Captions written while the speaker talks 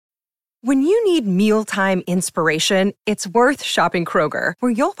When you need mealtime inspiration, it's worth shopping Kroger,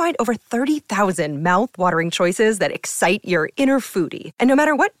 where you'll find over 30,000 mouth-watering choices that excite your inner foodie. And no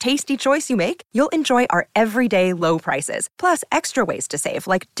matter what tasty choice you make, you'll enjoy our everyday low prices, plus extra ways to save,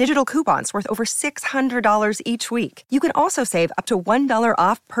 like digital coupons worth over $600 each week. You can also save up to $1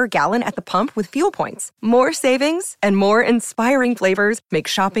 off per gallon at the pump with fuel points. More savings and more inspiring flavors make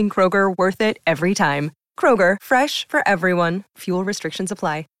shopping Kroger worth it every time. Kroger, fresh for everyone. Fuel restrictions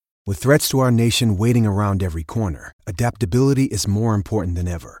apply. With threats to our nation waiting around every corner, adaptability is more important than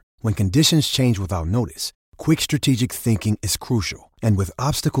ever. When conditions change without notice, quick strategic thinking is crucial. And with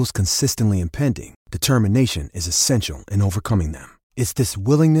obstacles consistently impending, determination is essential in overcoming them. It's this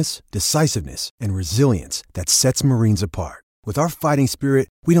willingness, decisiveness, and resilience that sets Marines apart. With our fighting spirit,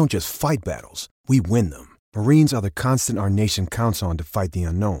 we don't just fight battles, we win them. Marines are the constant our nation counts on to fight the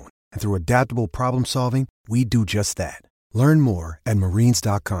unknown. And through adaptable problem solving, we do just that. Learn more at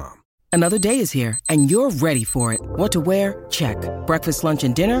marines.com. Another day is here, and you're ready for it. What to wear? Check. Breakfast, lunch,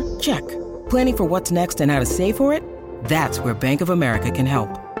 and dinner? Check. Planning for what's next and how to save for it? That's where Bank of America can help.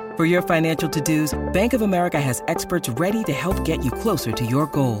 For your financial to-dos, Bank of America has experts ready to help get you closer to your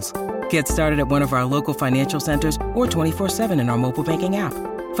goals. Get started at one of our local financial centers or 24/7 in our mobile banking app.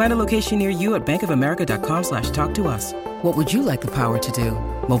 Find a location near you at bankofamerica.com/talktous. What would you like the power to do?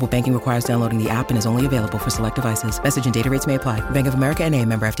 Mobile banking requires downloading the app and is only available for select devices. Message and data rates may apply. Bank of America NA,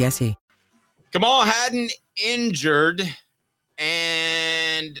 member FDIC. Kamal Hadden injured.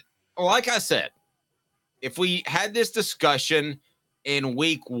 And like I said, if we had this discussion in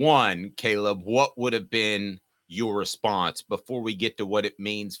week one, Caleb, what would have been your response before we get to what it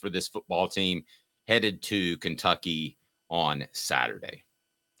means for this football team headed to Kentucky on Saturday?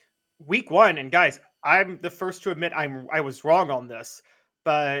 Week one, and guys, I'm the first to admit I was wrong on this,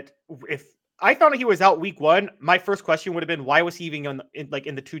 but if I found out he was out week one, my first question would have been, why was he even in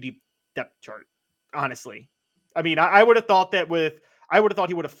the 2 deep depth chart? Honestly, I mean, I would have thought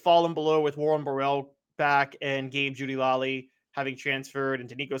he would have fallen below with Warren Burrell back and Gabe Jeudy-Lally having transferred and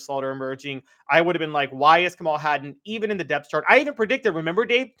Danico Slaughter emerging. I would have been like, why is Kamal Hadden even in the depth chart? I even predicted, remember,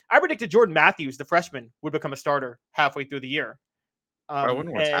 Dave? I predicted Jordan Matthews, the freshman, would become a starter halfway through the year. I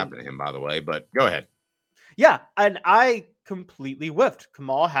wonder what's happened to him, by the way, but go ahead. Yeah, and I completely whiffed.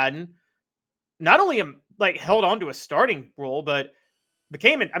 Kamal Hadden not only held on to a starting role, but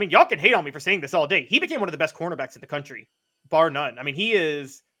became y'all can hate on me for saying this all day. He became one of the best cornerbacks in the country, bar none. I mean, he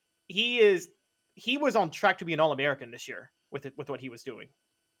was on track to be an All-American this year with what he was doing.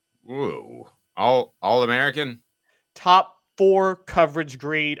 Whoa. All-American? Top 4 coverage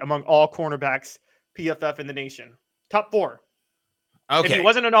grade among all cornerbacks, PFF in the nation. Top 4. Okay. If he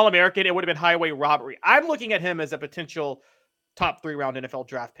wasn't an All-American, it would have been highway robbery. I'm looking at him as a potential top 3 round NFL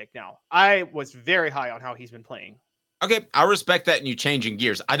draft pick now. I was very high on how he's been playing. Okay, I respect that, and you changing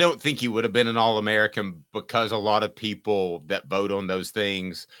gears. I don't think he would have been an All-American because a lot of people that vote on those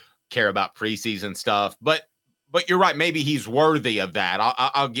things care about preseason stuff. But you're right. Maybe he's worthy of that.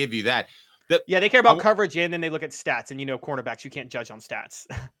 I'll give you that. They care about coverage, and then they look at stats. And, cornerbacks, you can't judge on stats.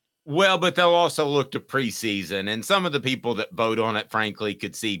 Well, but they'll also look to preseason, and some of the people that vote on it, frankly,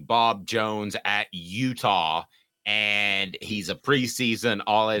 could see Bob Jones at Utah, and he's a preseason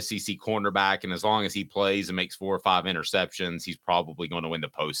all-SEC cornerback, and as long as he plays and makes 4 or 5 interceptions, he's probably going to win the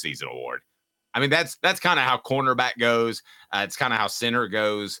postseason award. I mean, that's kind of how cornerback goes. It's kind of how center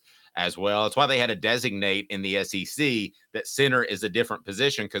goes as well. It's why they had to designate in the SEC that center is a different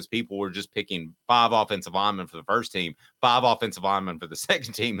position, because people were just picking 5 offensive linemen for the first team, 5 offensive linemen for the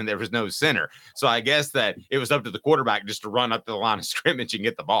second team, and there was no center. So I guess that it was up to the quarterback just to run up to the line of scrimmage and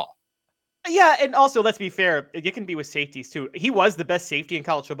get the ball. Yeah, and also, let's be fair, it can be with safeties too. He was the best safety in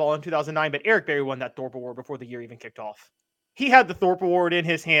college football in 2009, but Eric Berry won that Thorpe Award before the year even kicked off. He had the Thorpe Award in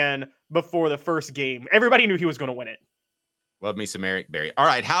his hand before the first game. Everybody knew he was going to win it. Love me some Eric Berry. All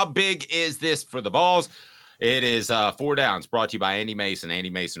right, how big is this for the Vols? It is 4 Downs, brought to you by Andy Mason,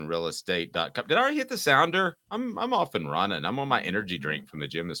 AndyMasonRealEstate.com. Did I already hit the sounder? I'm off and running. I'm on my energy drink from the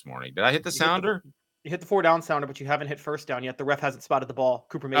gym this morning. Did I hit the sounder? You hit the 4 down sounder, but you haven't hit first down yet. The ref hasn't spotted the ball.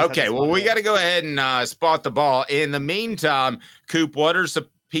 Cooper Mays. Okay, well, we got to go ahead and spot the ball. In the meantime, Coop, what are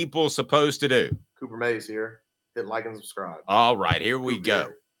people supposed to do? Cooper Mays here. Hit like and subscribe. All right, here we go.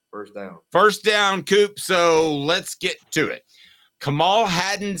 First down. First down, Coop. So let's get to it. Kamal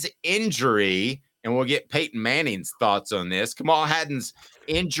Hadden's injury, and we'll get Peyton Manning's thoughts on this. Kamal Hadden's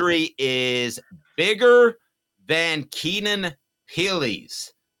injury is bigger than Keenan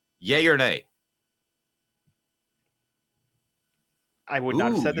Pili's. Yay or nay? I would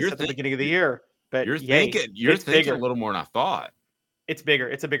not have said this at the beginning of the year, but you're thinking a little more than I thought. It's bigger.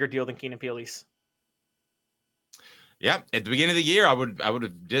 It's a bigger deal than Keenan Pili's. Yeah, at the beginning of the year, I would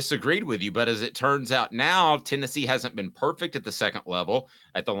have disagreed with you, but as it turns out now, Tennessee hasn't been perfect at the second level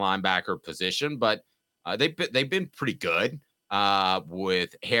at the linebacker position, but they've been pretty good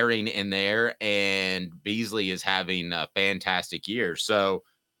with Herring in there, and Beasley is having a fantastic year. So,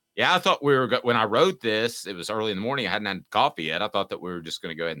 yeah, I thought when I wrote this, it was early in the morning. I hadn't had coffee yet. I thought that we were just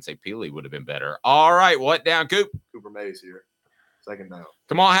going to go ahead and say Peely would have been better. All right, what down, Coop? Cooper Mays here. Second down.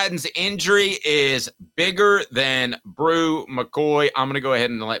 Kamal Hadden's injury is bigger than Brew McCoy. I'm going to go ahead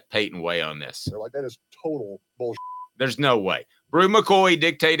and let Peyton weigh on this. They're like, that is total bullshit. There's no way. Brew McCoy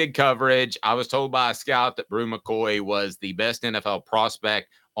dictated coverage. I was told by a scout that Brew McCoy was the best NFL prospect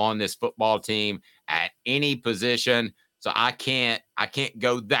on this football team at any position. So I can't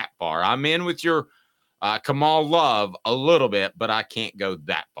go that far. I'm in with your Kamal love a little bit, but I can't go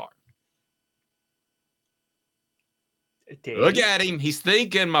that far. Dave, Look at him. He's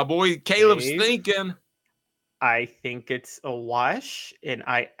thinking. My boy Caleb's thinking. I think it's a wash, and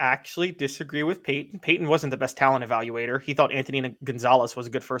I actually disagree with Peyton. Peyton wasn't the best talent evaluator. He thought Anthony Gonzalez was a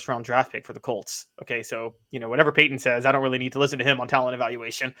good first-round draft pick for the Colts. Okay, so, whatever Peyton says, I don't really need to listen to him on talent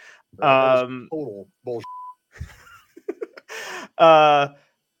evaluation. That is total bullshit.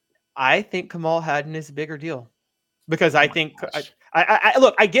 I think Kamal Hadden is a bigger deal because I think I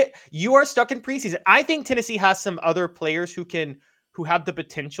look, I get you are stuck in preseason. I think Tennessee has some other players who have the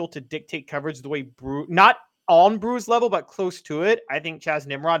potential to dictate coverage the way not on Brew's level, but close to it. I think Chaz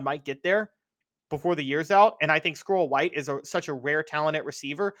Nimrod might get there before the year's out. And I think Squirrel White is such a rare talent at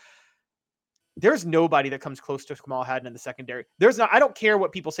receiver. There's nobody that comes close to Kamal Hadden in the secondary. I don't care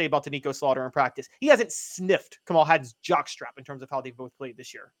what people say about Danico Slaughter in practice. He hasn't sniffed Kamal Hadden's jockstrap in terms of how they've both played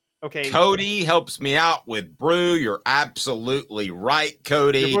this year. Okay. Cody helps me out with Brew. You're absolutely right,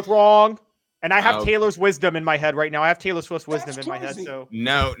 Cody. You're both wrong. And I have Taylor's wisdom in my head right now. I have Taylor Swift's wisdom in my head. So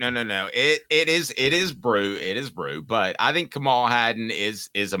no. It is Brew. It is Brew. But I think Kamal Hadden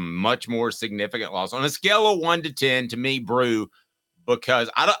is a much more significant loss on a scale of 1 to 10. To me, Brew, because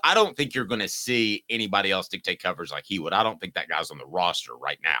I don't think you're going to see anybody else dictate coverage like he would. I don't think that guy's on the roster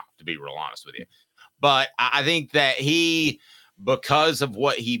right now, to be real honest with you. But I think that because of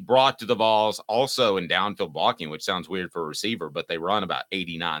what he brought to the Vols, also in downfield blocking, which sounds weird for a receiver, but they run about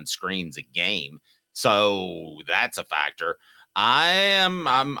 89 screens a game. So that's a factor. I'm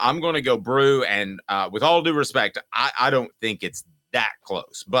going to go Brew, and with all due respect, I don't think it's that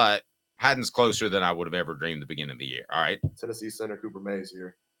close, but Hadden's closer than I would have ever dreamed at the beginning of the year. All right. Tennessee center Cooper Mays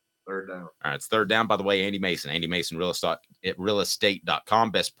here. Third down. All right, it's third down. By the way, Andy Mason Real Estate at realestate.com.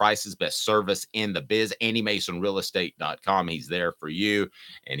 Best prices, best service in the biz. AndyMasonRealEstate.com. He's there for you,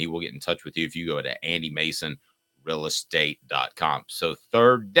 and he will get in touch with you if you go to AndyMasonRealEstate.com. So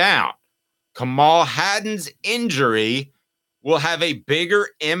third down. Kamal Hadden's injury will have a bigger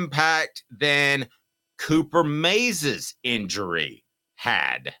impact than Cooper Mays' injury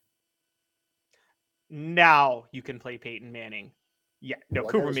had. now you can play Peyton Manning. Yeah, no,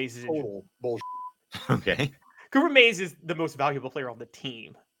 Like, Cooper Mays is total bullshit. Okay. Cooper Mays is the most valuable player on the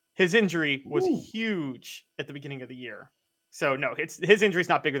team. His injury was huge at the beginning of the year. So no, his injury is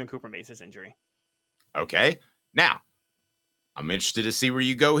not bigger than Cooper Mays' injury. Okay. Now, I'm interested to see where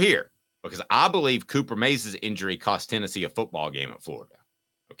you go here because I believe Cooper Mays' injury cost Tennessee a football game at Florida.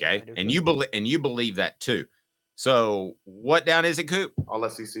 Okay. And you believe that too. So what down is it, Coop? All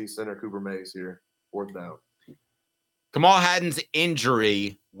SEC center Cooper Mays here. Fourth down. Kamal Hadden's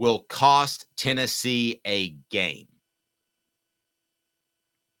injury will cost Tennessee a game.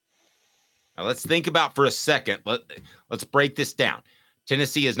 Now let's think about for a second. Let's break this down.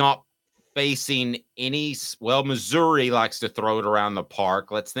 Tennessee is not facing Missouri likes to throw it around the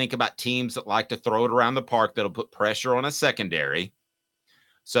park. Let's think about teams that like to throw it around the park that'll put pressure on a secondary.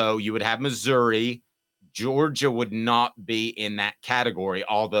 So you would have Missouri. Georgia would not be in that category,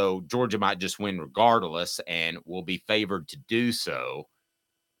 although Georgia might just win regardless and will be favored to do so.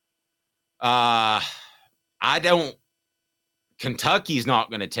 Kentucky's not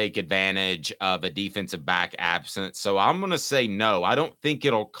going to take advantage of a defensive back absence, so I'm going to say no. I don't think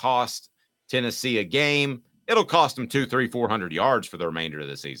it'll cost Tennessee a game. It'll cost them 400 yards for the remainder of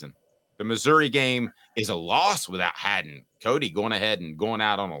the season. The Missouri game is a loss without Hadden. Cody going ahead and going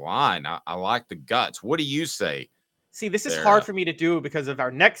out on a line. I like the guts. What do you say? See, this is hard for me to do because of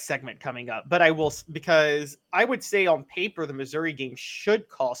our next segment coming up, but because I would say on paper, the Missouri game should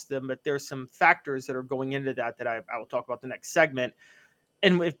cost them, but there's some factors that are going into that I will talk about the next segment.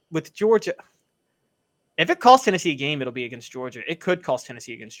 And with Georgia, if it costs Tennessee a game, it'll be against Georgia. It could cost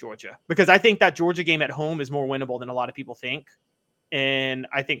Tennessee against Georgia because I think that Georgia game at home is more winnable than a lot of people think. And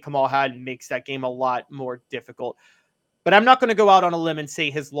I think Kamal Hadden makes that game a lot more difficult. But I'm not going to go out on a limb and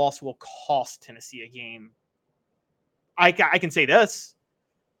say his loss will cost Tennessee a game. I can say this.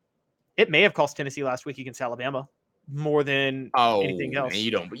 It may have cost Tennessee last week against Alabama more than anything else.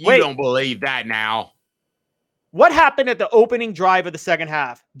 You don't believe that now. What happened at the opening drive of the second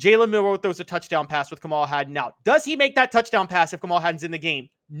half? Jalen Milroe throws a touchdown pass with Kamal Hadden out. Does he make that touchdown pass if Kamal Hadden's in the game?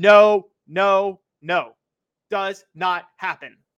 No. Does not happen.